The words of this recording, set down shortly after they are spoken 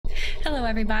Hello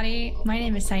everybody, my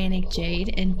name is Cyanic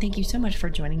Jade and thank you so much for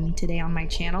joining me today on my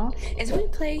channel as we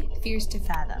play Fears to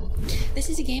Fathom. This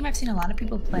is a game I've seen a lot of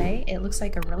people play. It looks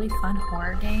like a really fun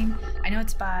horror game. I know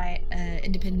it's by an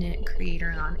independent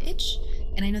creator on Itch,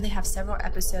 and I know they have several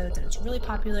episodes and it's really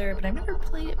popular, but I've never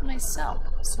played it myself,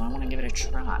 so I want to give it a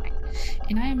try.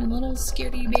 And I am a little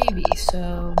scaredy baby,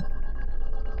 so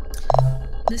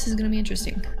this is going to be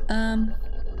interesting.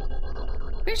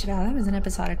 Fears to Fathom is an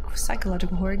episodic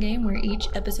psychological horror game where each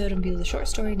episode unveils a short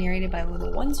story narrated by the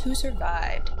ones who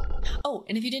survived. Oh,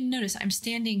 and if you didn't notice, I'm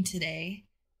standing today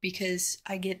because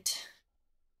I get,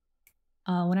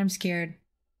 when I'm scared,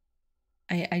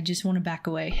 I just want to back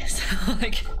away. So,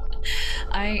 like,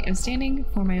 I am standing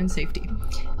for my own safety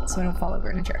so I don't fall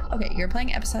over in a chair. Okay, you're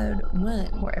playing episode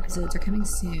 1. More episodes are coming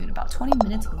soon, about 20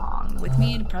 minutes long. With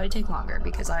me, it'll probably take longer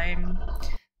because I'm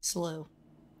slow.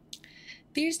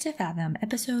 Fears to Fathom,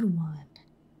 Episode 1,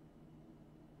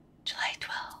 July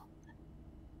 12th.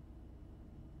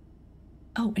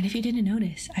 Oh, and if you didn't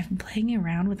notice, I've been playing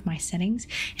around with my settings,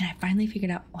 and I finally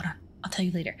figured out, hold on, I'll tell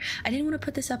you later. I didn't want to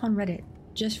put this up on Reddit,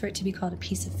 just for it to be called a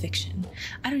piece of fiction.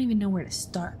 I don't even know where to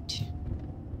start.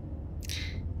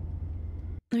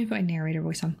 Let me put my narrator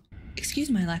voice on. Excuse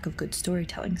my lack of good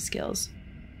storytelling skills.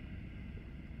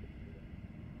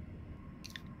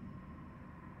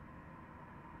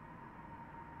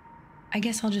 I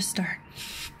guess I'll just start.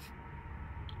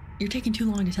 You're taking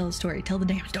too long to tell the story. Tell the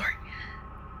damn story.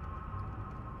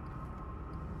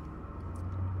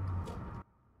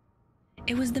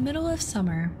 It was the middle of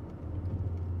summer.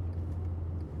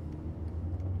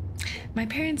 My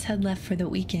parents had left for the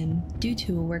weekend due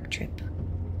to a work trip,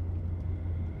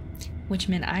 which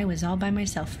meant I was all by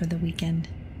myself for the weekend.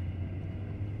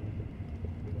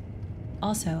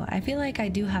 Also, I feel like I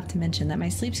do have to mention that my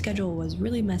sleep schedule was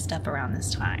really messed up around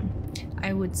this time.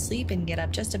 I would sleep and get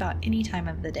up just about any time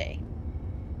of the day.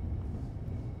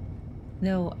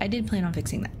 Though, I did plan on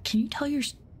fixing that. Can you tell your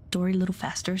story a little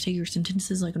faster? Say your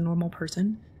sentences like a normal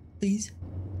person, please?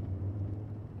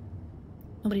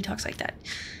 Nobody talks like that.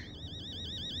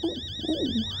 Ooh,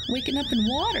 waking up in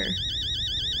water.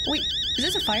 Wait, is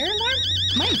this a fire alarm?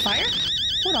 Am I on fire?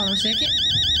 Hold on a second.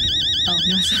 Oh,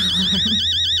 no, it's an alarm.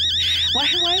 Why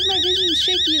is my vision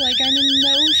shaky like I'm in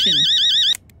the ocean?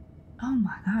 Oh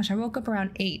my gosh, I woke up around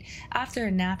 8 after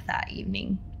a nap that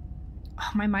evening.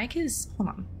 Oh, my mic is... Hold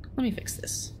on, let me fix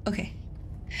this. Okay.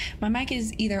 My mic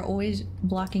is either always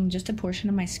blocking just a portion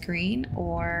of my screen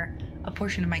or a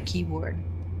portion of my keyboard.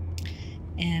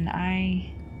 And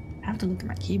I have to look at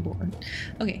my keyboard.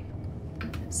 Okay,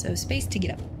 so space to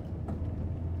get up.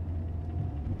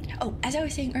 Oh, as I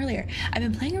was saying earlier, I've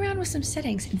been playing around with some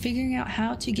settings and figuring out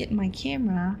how to get my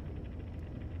camera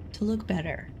to look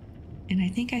better. And I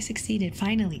think I succeeded,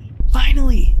 finally.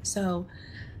 Finally! So,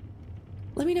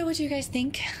 let me know what you guys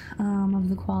think of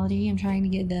the quality. I'm trying to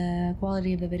get the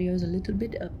quality of the videos a little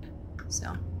bit up.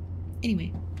 So,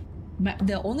 anyway.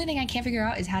 The only thing I can't figure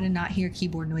out is how to not hear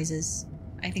keyboard noises.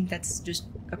 I think that's just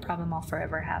a problem I'll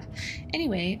forever have.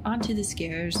 Anyway, on to the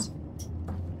scares.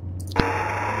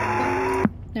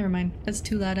 Never mind, that's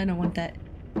too loud, I don't want that.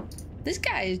 This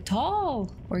guy is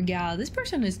tall, or gal, this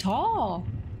person is tall.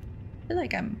 I feel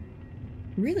like I'm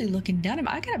really looking down at him.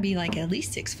 I gotta be like at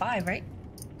least 6'5", right?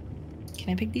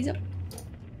 Can I pick these up?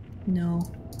 No.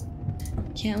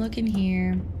 Can't look in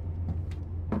here.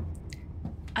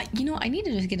 You know, I need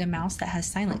to just get a mouse that has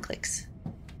silent clicks.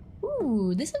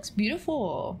 Ooh, this looks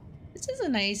beautiful. This is a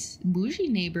nice bougie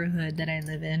neighborhood that I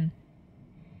live in.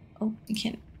 Oh, you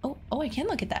can't, oh, I can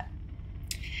look at that.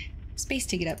 Space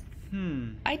to get up.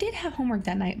 I did have homework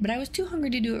that night, but I was too hungry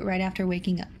to do it right after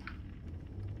waking up.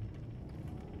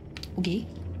 Okay.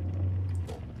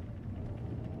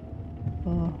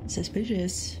 Oh,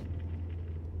 suspicious.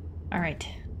 Alright.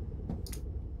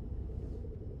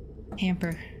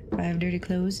 Hamper. Do I have dirty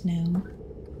clothes? No.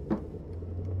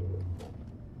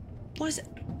 What is it?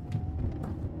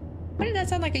 Why did that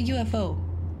sound like a UFO?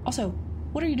 Also,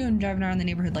 what are you doing driving around the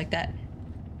neighborhood like that?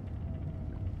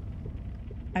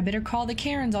 I better call the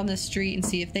Karens on this street and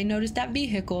see if they noticed that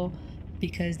vehicle,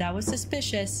 because that was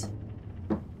suspicious.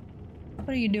 What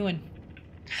are you doing?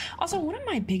 Also, one of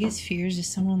my biggest fears is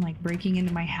someone like breaking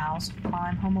into my house while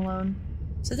I'm home alone.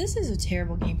 So this is a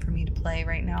terrible game for me to play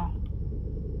right now.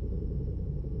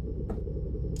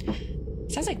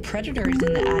 Sounds like Predator is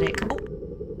in the attic.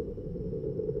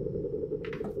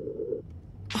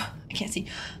 Oh, I can't see.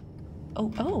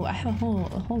 Oh, I have a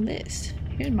whole list.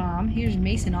 Here's Mom, here's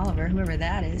Mason Oliver, whoever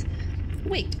that is.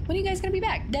 Wait, when are you guys gonna be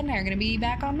back? Dad and I are gonna be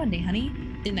back on Monday, honey.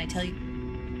 Didn't I tell you?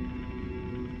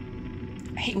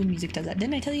 I hate when music does that.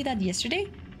 Didn't I tell you that yesterday?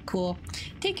 Cool.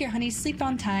 Take care, honey. Sleep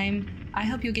on time. I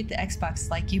hope you'll get the Xbox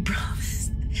like you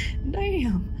promised.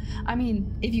 Damn. I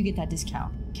mean, if you get that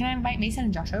discount. Can I invite Mason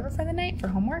and Josh over for the night for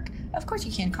homework? Of course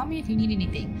you can. Call me if you need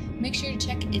anything. Make sure to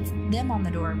check it's them on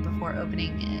the door before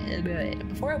opening it.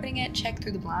 Before opening it, check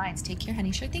through the blinds. Take care,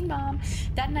 honey. Sure thing, Mom.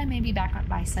 Dad and I may be back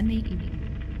by Sunday evening.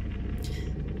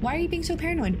 Why are you being so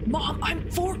paranoid? Mom, I'm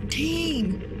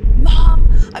 14! Mom,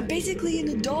 I'm basically an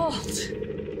adult.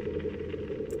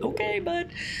 Okay, bud.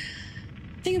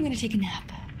 I think I'm gonna take a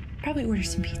nap. Probably order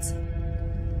some pizza.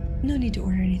 No need to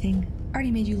order anything.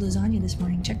 Already made you lasagna this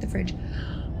morning. Check the fridge.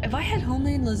 If I had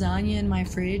homemade lasagna in my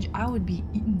fridge, I would be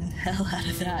eating the hell out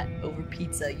of that over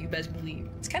pizza, you best believe.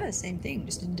 It's kind of the same thing,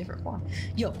 just in a different form.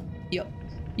 Yo,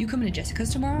 you coming to Jessica's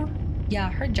tomorrow? Yeah,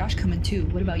 I heard Josh coming too.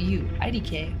 What about you?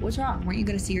 IDK, what's wrong? Weren't you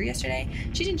gonna see her yesterday?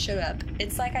 She didn't show up.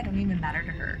 It's like I don't even matter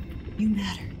to her. You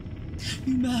matter.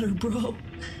 You matter, bro.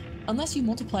 Unless you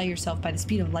multiply yourself by the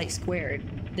speed of light squared,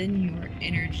 then your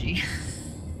energy.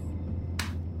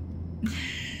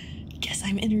 Guess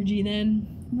I'm energy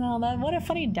then. Well, what a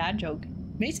funny dad joke.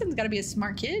 Mason's gotta be a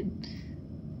smart kid.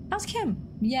 How's Kim?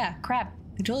 Yeah, crap.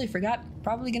 I totally forgot.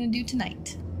 Probably gonna do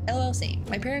tonight. LL, same.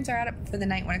 My parents are out for the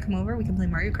night. When I come over, we can play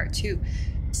Mario Kart too.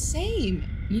 Same.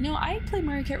 You know, I play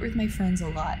Mario Kart with my friends a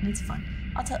lot, and it's fun.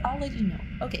 I'll let you know.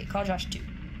 Okay, call Josh too.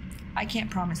 I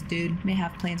can't promise, dude. May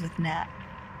have plans with Nat.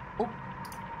 Oh.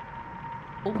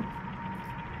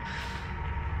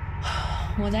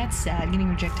 Well, that's sad. Getting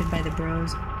rejected by the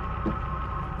bros.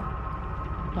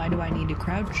 Why do I need to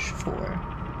crouch for?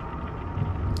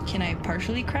 Can I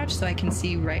partially crouch so I can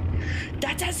see right?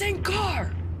 That's a zinc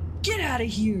car! Get out of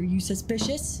here, you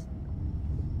suspicious.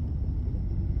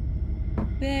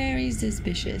 Very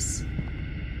suspicious.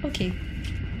 Okay.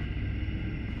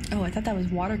 Oh, I thought that was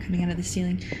water coming out of the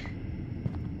ceiling.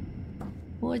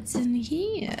 What's in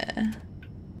here?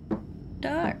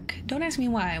 Dark. Don't ask me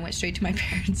why I went straight to my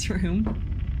parents' room.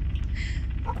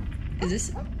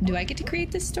 Do I get to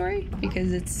create this story?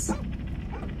 Because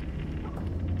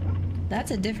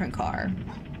that's a different car.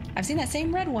 I've seen that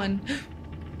same red one.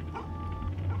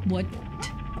 What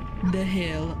the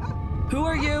hell? Who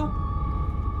are you?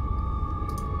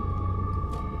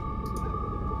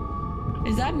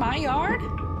 Is that my yard?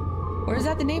 Or is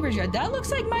that the neighbor's yard? That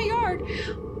looks like my yard.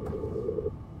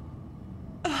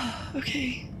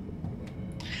 Okay.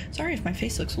 Sorry if my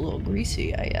face looks a little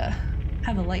greasy. I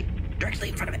have a light directly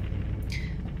in front of it.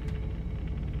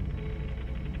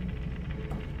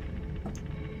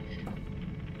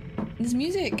 This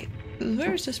music is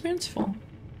very suspenseful.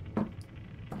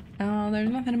 Oh,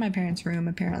 there's nothing in my parents' room,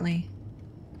 apparently.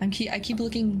 I keep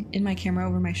looking in my camera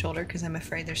over my shoulder because I'm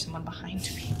afraid there's someone behind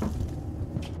me.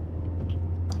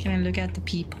 Can I look at the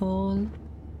peephole?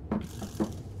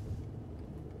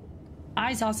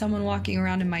 I saw someone walking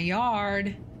around in my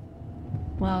yard.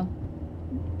 Well,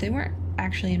 they weren't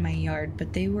actually in my yard,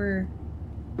 but they were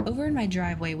over in my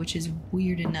driveway, which is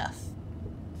weird enough.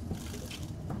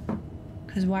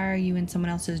 Because why are you in someone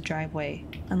else's driveway?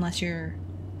 Unless you're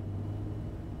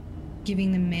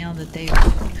giving them mail that they...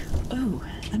 Oh,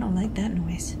 I don't like that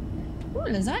noise. Ooh,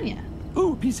 lasagna.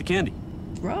 Ooh, piece of candy.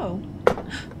 Bro.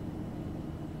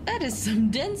 That is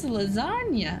some dense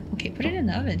lasagna. Okay, put it in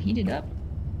the oven. Heat it up.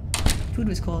 Food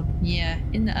was cold. Yeah,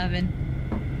 in the oven.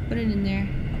 Put it in there.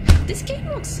 This game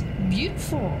looks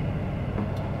beautiful.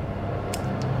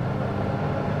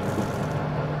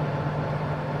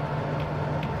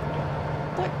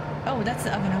 Oh, that's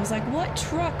the oven. I was like, what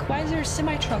truck? Why is there a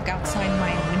semi-truck outside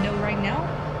my window right now?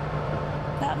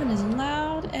 That oven is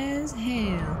loud as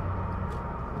hell.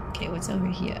 Okay, what's over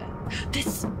here?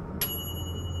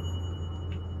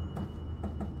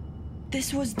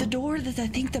 This was the door that I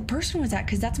think the person was at,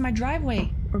 because that's my driveway.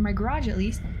 Or my garage, at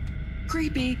least.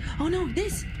 Creepy. Oh no,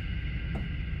 this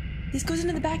goes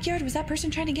into the backyard. Was that person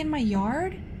trying to get in my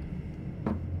yard?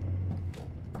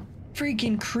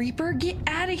 Freaking creeper, get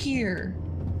out of here.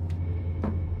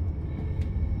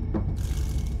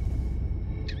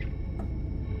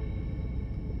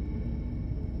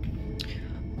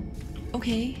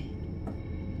 Okay.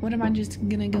 What am I just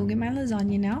gonna go get my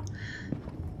lasagna now?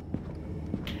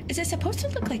 Is it supposed to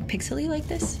look like pixely like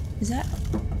this? Is that...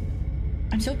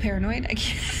 I'm so paranoid.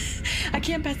 I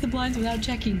can't pass the blinds without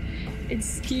checking. It's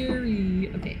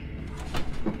scary. Okay.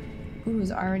 Food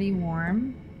was already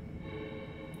warm.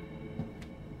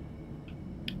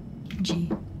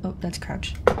 G. Oh, that's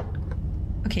crouch.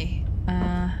 Okay.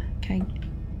 Can I...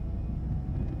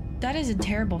 That is a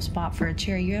terrible spot for a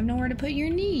chair. You have nowhere to put your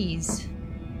knees.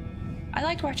 I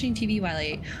liked watching TV while I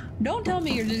ate. Don't tell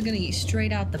me you're just gonna eat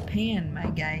straight out the pan, my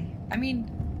guy. I mean,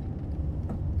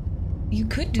 you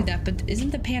could do that, but isn't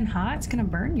the pan hot? It's gonna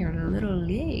burn your little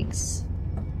legs.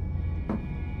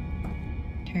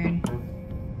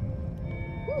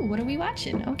 Ooh, what are we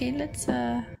watching? Okay, let's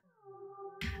I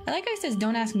like how it says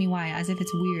don't ask me why, as if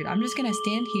it's weird. I'm just gonna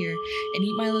stand here and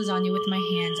eat my lasagna with my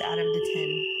hands out of the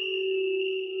tin.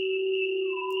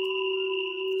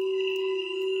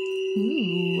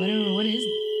 Ooh, what is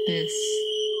this?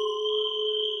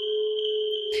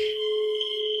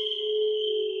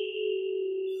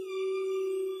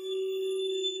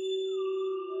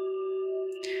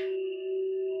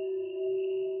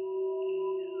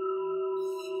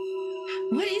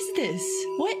 What is this?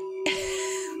 What?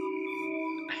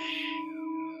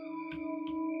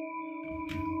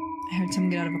 I heard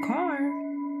someone get out of a car.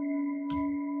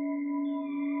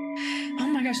 Oh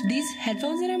my gosh, these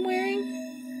headphones that I'm wearing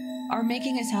are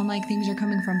making it sound like things are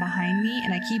coming from behind me,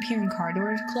 and I keep hearing car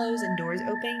doors close and doors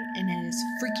open, and it is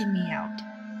freaking me out.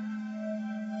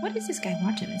 What is this guy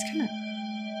watching? It's kind of...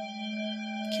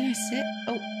 Can I sit?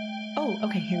 Oh,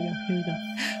 okay, here we go.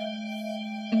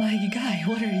 My guy,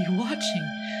 what are you watching?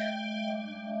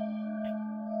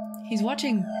 He's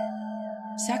watching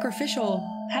sacrificial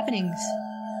happenings.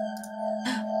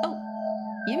 Oh,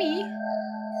 yummy.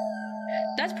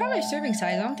 That's probably serving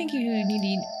size. I don't think you need to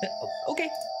eat... okay.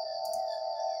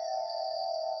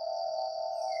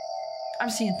 I'm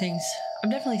seeing things. I'm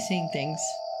definitely seeing things.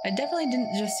 I definitely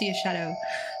didn't just see a shadow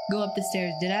go up the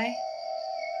stairs, did I?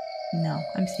 No,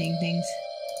 I'm seeing things.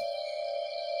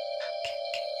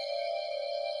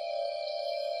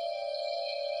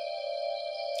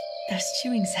 There's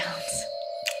chewing sounds.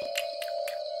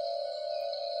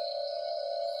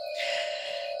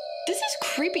 This is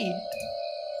creepy.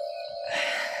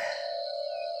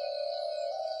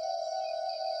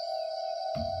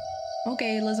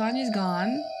 Okay, lasagna's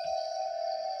gone.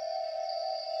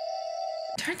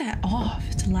 Turn that off.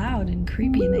 It's loud and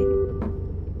creepy.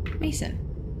 Mason.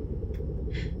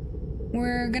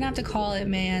 We're gonna have to call it,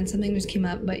 man. Something just came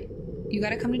up, but you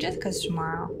gotta come to Jessica's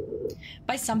tomorrow.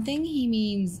 By something, he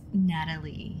means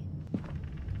Natalie.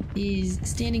 He's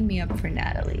standing me up for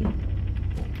Natalie.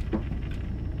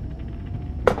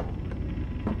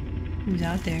 Who's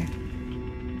out there?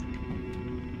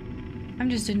 I'm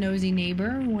just a nosy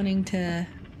neighbor wanting to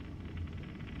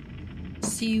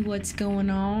see what's going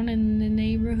on in the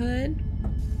neighborhood.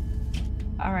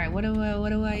 All right, what do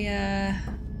I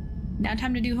now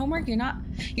time to do homework? You're not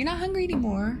hungry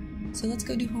anymore, so let's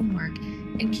go do homework.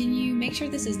 And can you make sure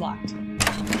this is locked?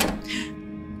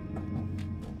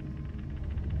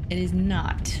 It is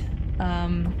not.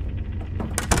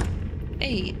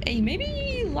 Hey,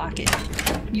 maybe lock it.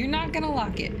 You're not gonna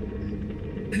lock it.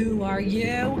 Who are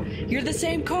you? You're the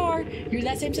same car. You're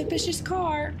that same suspicious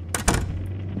car.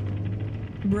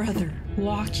 Brother,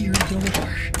 lock your door.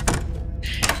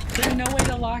 There's no way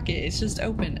to lock it. It's just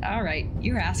open. All right,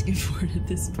 you're asking for it at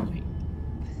this point.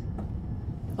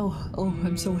 Oh,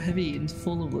 I'm so heavy and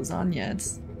full of lasagna.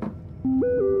 It's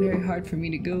very hard for me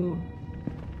to go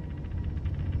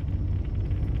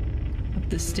up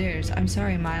the stairs. I'm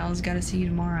sorry, Miles. Gotta see you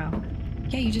tomorrow.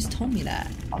 Yeah, you just told me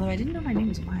that. Although I didn't know my name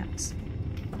was Miles.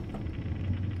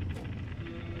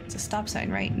 It's a stop sign,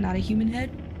 right? Not a human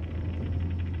head?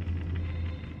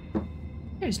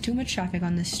 There's too much traffic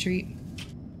on this street.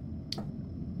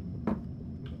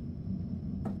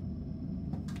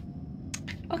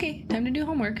 Okay, time to do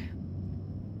homework.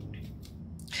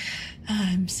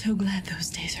 I'm so glad those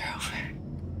days are over.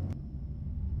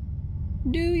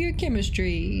 Do your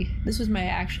chemistry. This was my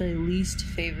actually least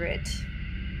favorite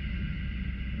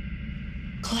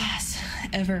class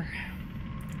ever.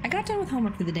 I got done with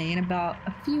homework for the day in about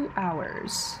a few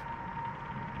hours.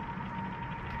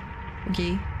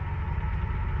 Okay.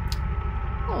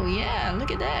 Oh yeah,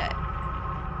 look at that.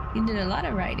 You did a lot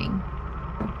of writing.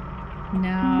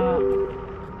 Now,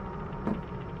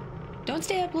 don't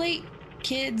stay up late,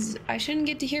 kids. I shouldn't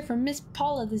get to hear from Miss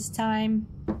Paula this time.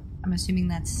 I'm assuming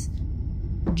that's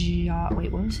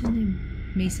wait, what was his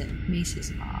name? Mason.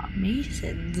 Mason's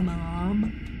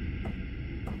mom.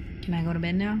 Can I go to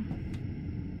bed now?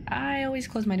 I always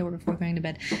close my door before going to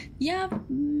bed. Yeah, I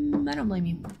don't blame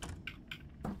you.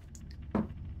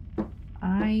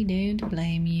 I don't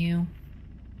blame you.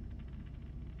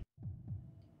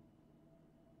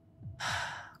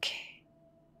 Okay.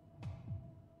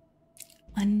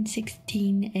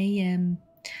 1:16 a.m.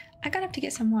 I got up to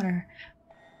get some water.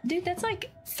 Dude, that's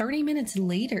like 30 minutes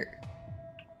later.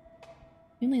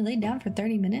 You only laid down for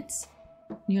 30 minutes?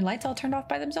 And your lights all turned off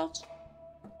by themselves?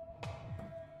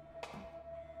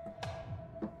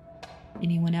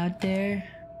 Anyone out there?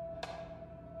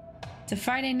 It's a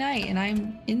Friday night and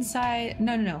I'm inside.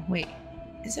 No, wait.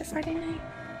 Is it Friday night?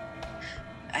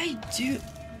 I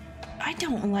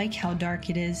don't like how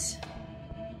dark it is.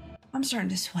 I'm starting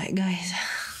to sweat, guys.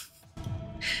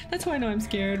 That's why I know I'm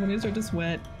scared when I start to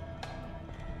sweat.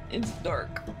 It's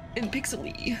dark and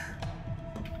pixely.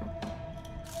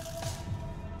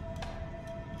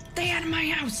 Stay out of my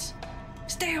house!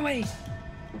 Stay away!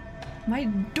 My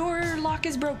door lock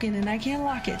is broken and I can't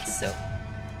lock it, so...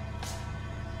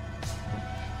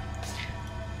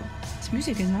 This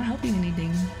music is not helping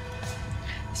anything.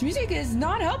 This music is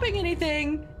not helping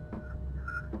anything!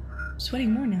 I'm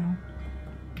sweating more now.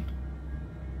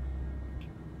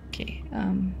 Okay,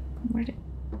 where did...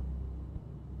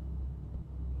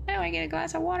 How do I get a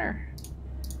glass of water?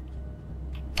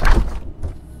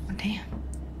 Oh, damn.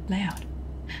 Loud.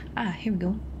 Ah, here we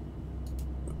go.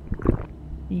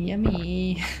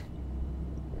 Yummy.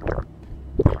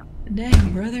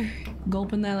 Dang, brother.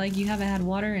 Gulping that like you haven't had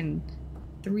water in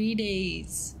 3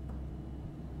 days.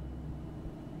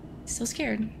 Still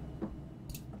scared.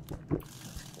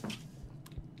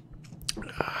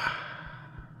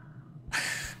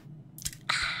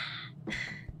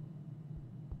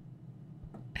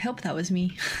 I hope that was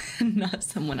me, not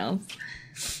someone else.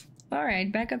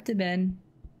 Alright, back up to bed.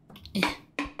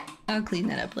 I'll clean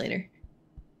that up later.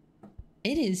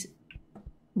 It is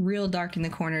real dark in the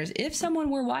corners. If someone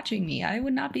were watching me, I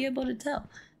would not be able to tell.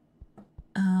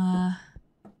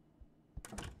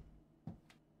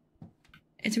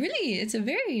 It's a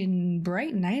very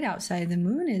bright night outside. The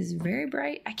moon is very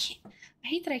bright. I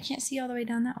hate that I can't see all the way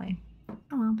down that way.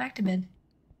 Oh well, back to bed.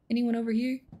 Anyone over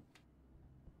here?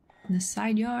 In the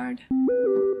side yard?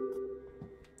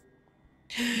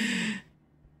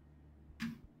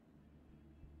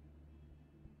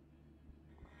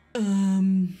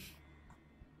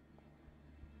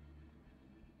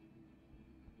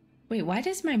 Wait, why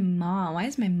is my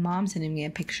mom sending me a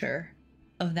picture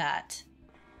of that?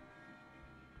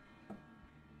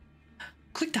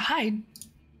 Click to hide.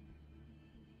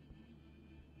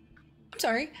 I'm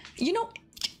sorry. You know,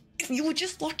 if you would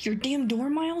just lock your damn door,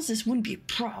 Miles, this wouldn't be a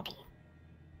problem.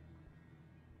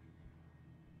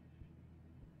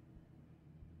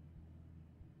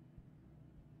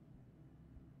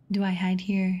 Do I hide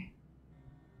here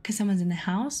because someone's in the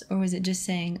house? Or was it just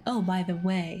saying, oh, by the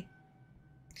way,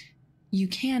 you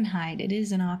can hide. It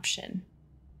is an option.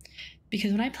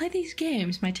 Because when I play these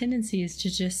games, my tendency is to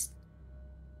just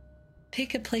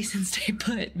pick a place and stay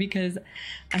put because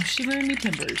I'm shivering my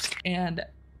timbers and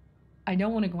I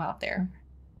don't want to go out there.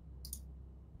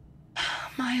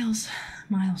 Miles.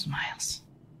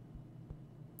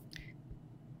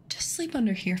 Just sleep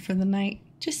under here for the night.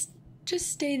 Just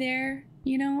stay there,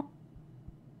 you know?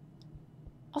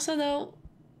 Also, though,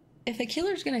 if a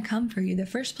killer's gonna come for you, the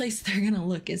first place they're gonna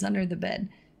look is under the bed.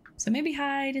 So maybe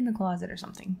hide in the closet or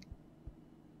something.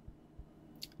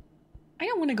 I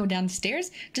don't want to go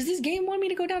downstairs. Does this game want me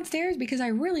to go downstairs? Because I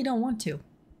really don't want to.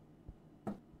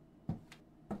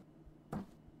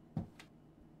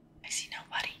 I see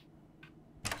nobody.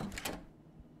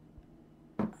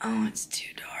 Oh, it's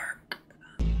too dark.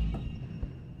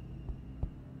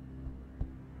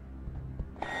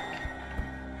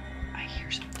 I hear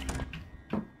something.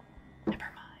 Never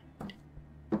mind.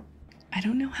 I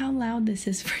don't know how loud this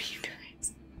is for you guys.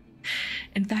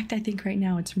 In fact, I think right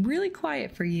now it's really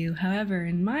quiet for you. However,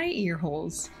 in my ear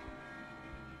holes,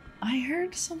 I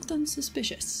heard something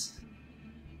suspicious.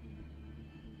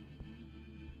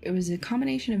 It was a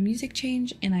combination of music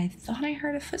change, and I thought I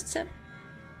heard a footstep.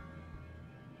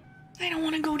 I don't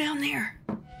want to go down there.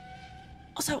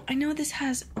 Also, I know this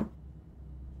has...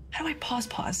 How do I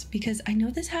pause? Because I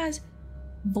know this has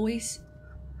voice...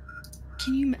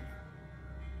 Can you...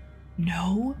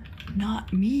 No,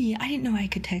 not me. I didn't know I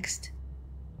could text.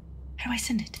 How do I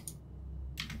send it?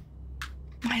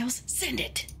 Miles, send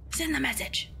it. Send the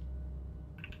message.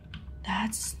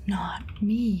 That's not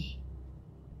me.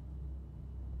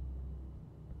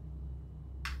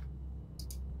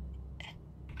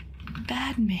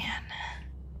 Bad man.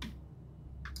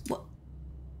 What?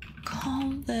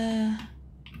 Call the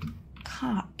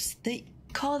cops.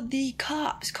 Call the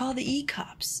cops. Call the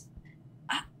e-cops.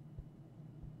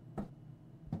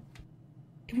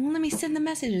 It won't let me send the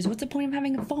messages. What's the point of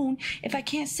having a phone if I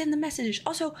can't send the messages?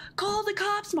 Also, call the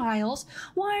cops, Miles.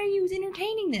 Why are you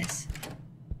entertaining this?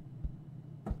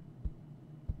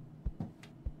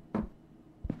 I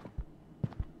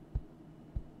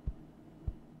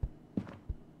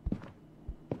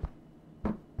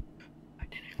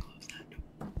didn't close that door.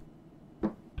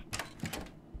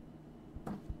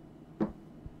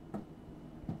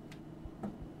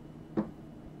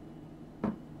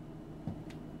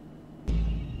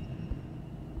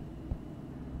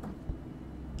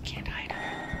 Can't hide.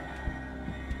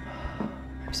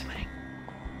 I'm sweating.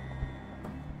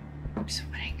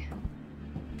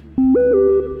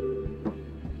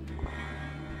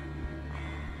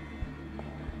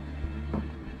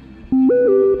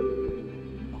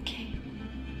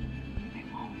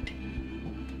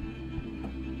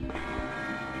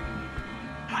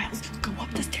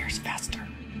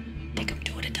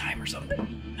 or something.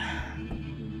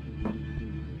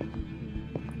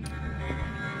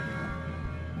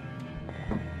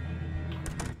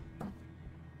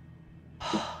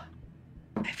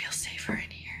 I feel safer in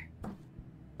here.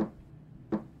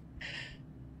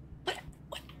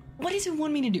 What does it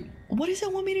want me to do? What does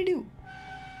it want me to do?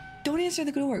 Don't answer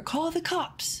the door. Call the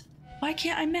cops. Why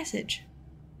can't I message?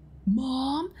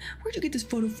 Mom, where'd you get this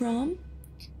photo from?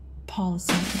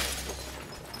 Policy.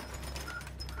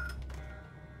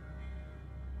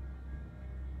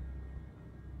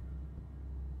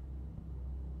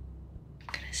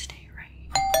 I'm gonna stay right.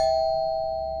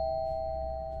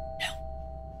 No.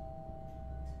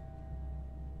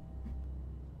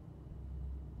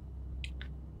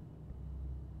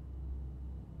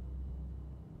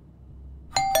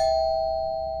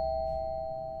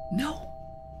 No.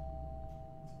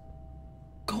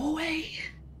 Go away.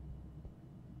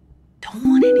 Don't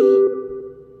want any.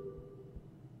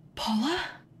 Paula?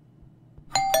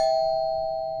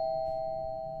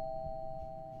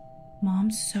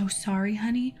 Mom, so sorry,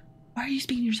 honey. Why are you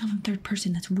speaking to yourself in third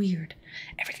person? That's weird.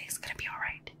 Everything's gonna be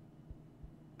alright.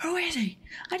 Who is he?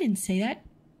 I didn't say that.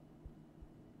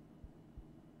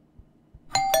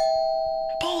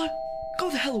 Paula, go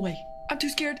the hell away. I'm too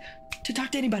scared to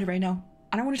talk to anybody right now.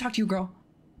 I don't want to talk to you, girl.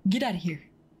 Get out of here.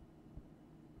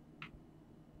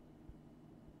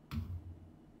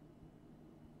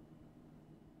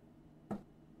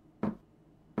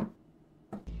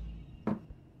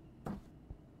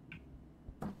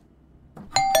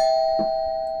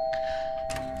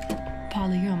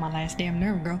 Paula, you're on my last damn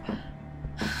nerve, girl.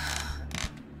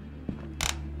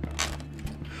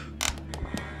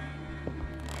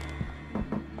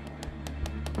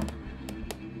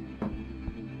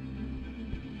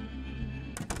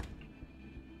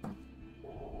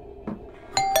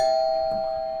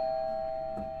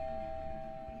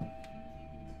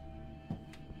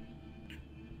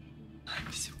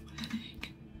 I'm sweating.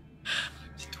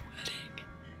 I'm sweating.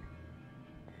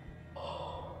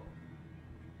 Oh.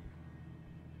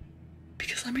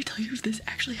 Because let me tell you, if this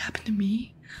actually happened to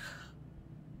me.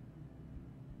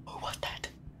 Who was that?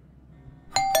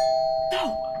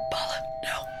 No! Paula,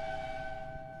 no!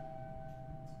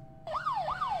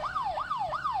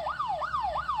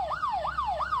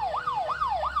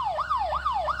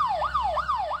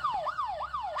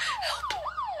 Help!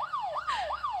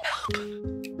 Help!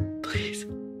 Please.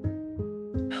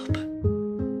 Help.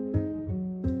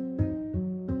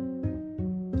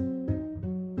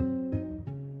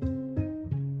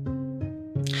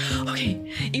 Okay,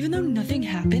 even though nothing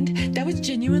happened, that was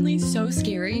genuinely so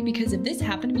scary because if this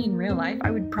happened to me in real life,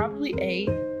 I would probably A,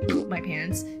 poop my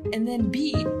pants, and then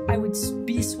B, I would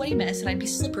be a sweaty mess and I'd be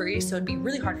slippery, so it'd be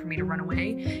really hard for me to run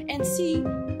away, and C,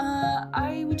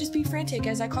 I would just be frantic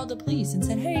as I called the police and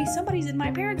said, hey, somebody's in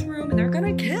my parents' room and they're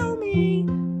gonna kill me.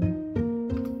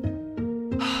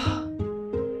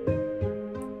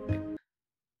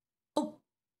 Oh,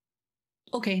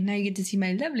 okay, now you get to see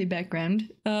my lovely background.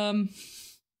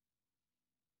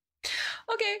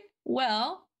 Okay,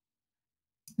 well,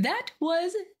 that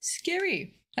was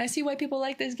scary. I see why people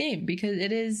like this game because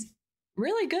it is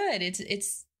really good.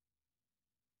 It's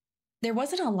there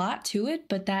wasn't a lot to it,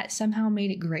 but that somehow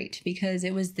made it great because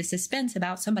it was the suspense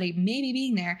about somebody maybe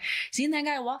being there, seeing that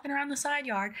guy walking around the side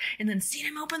yard, and then seeing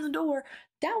him open the door.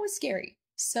 That was scary.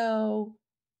 So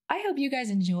I hope you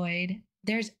guys enjoyed.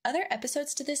 There's other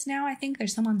episodes to this now. I think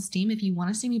there's some on Steam. If you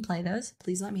want to see me play those,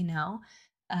 please let me know.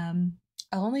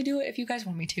 I'll only do it if you guys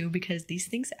want me to because these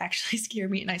things actually scare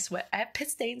me and I sweat. I have pit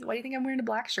stains. Why do you think I'm wearing a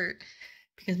black shirt?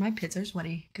 Because my pits are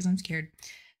sweaty because I'm scared.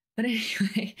 But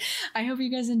anyway, I hope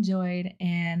you guys enjoyed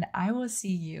and I will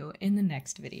see you in the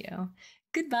next video.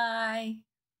 Goodbye.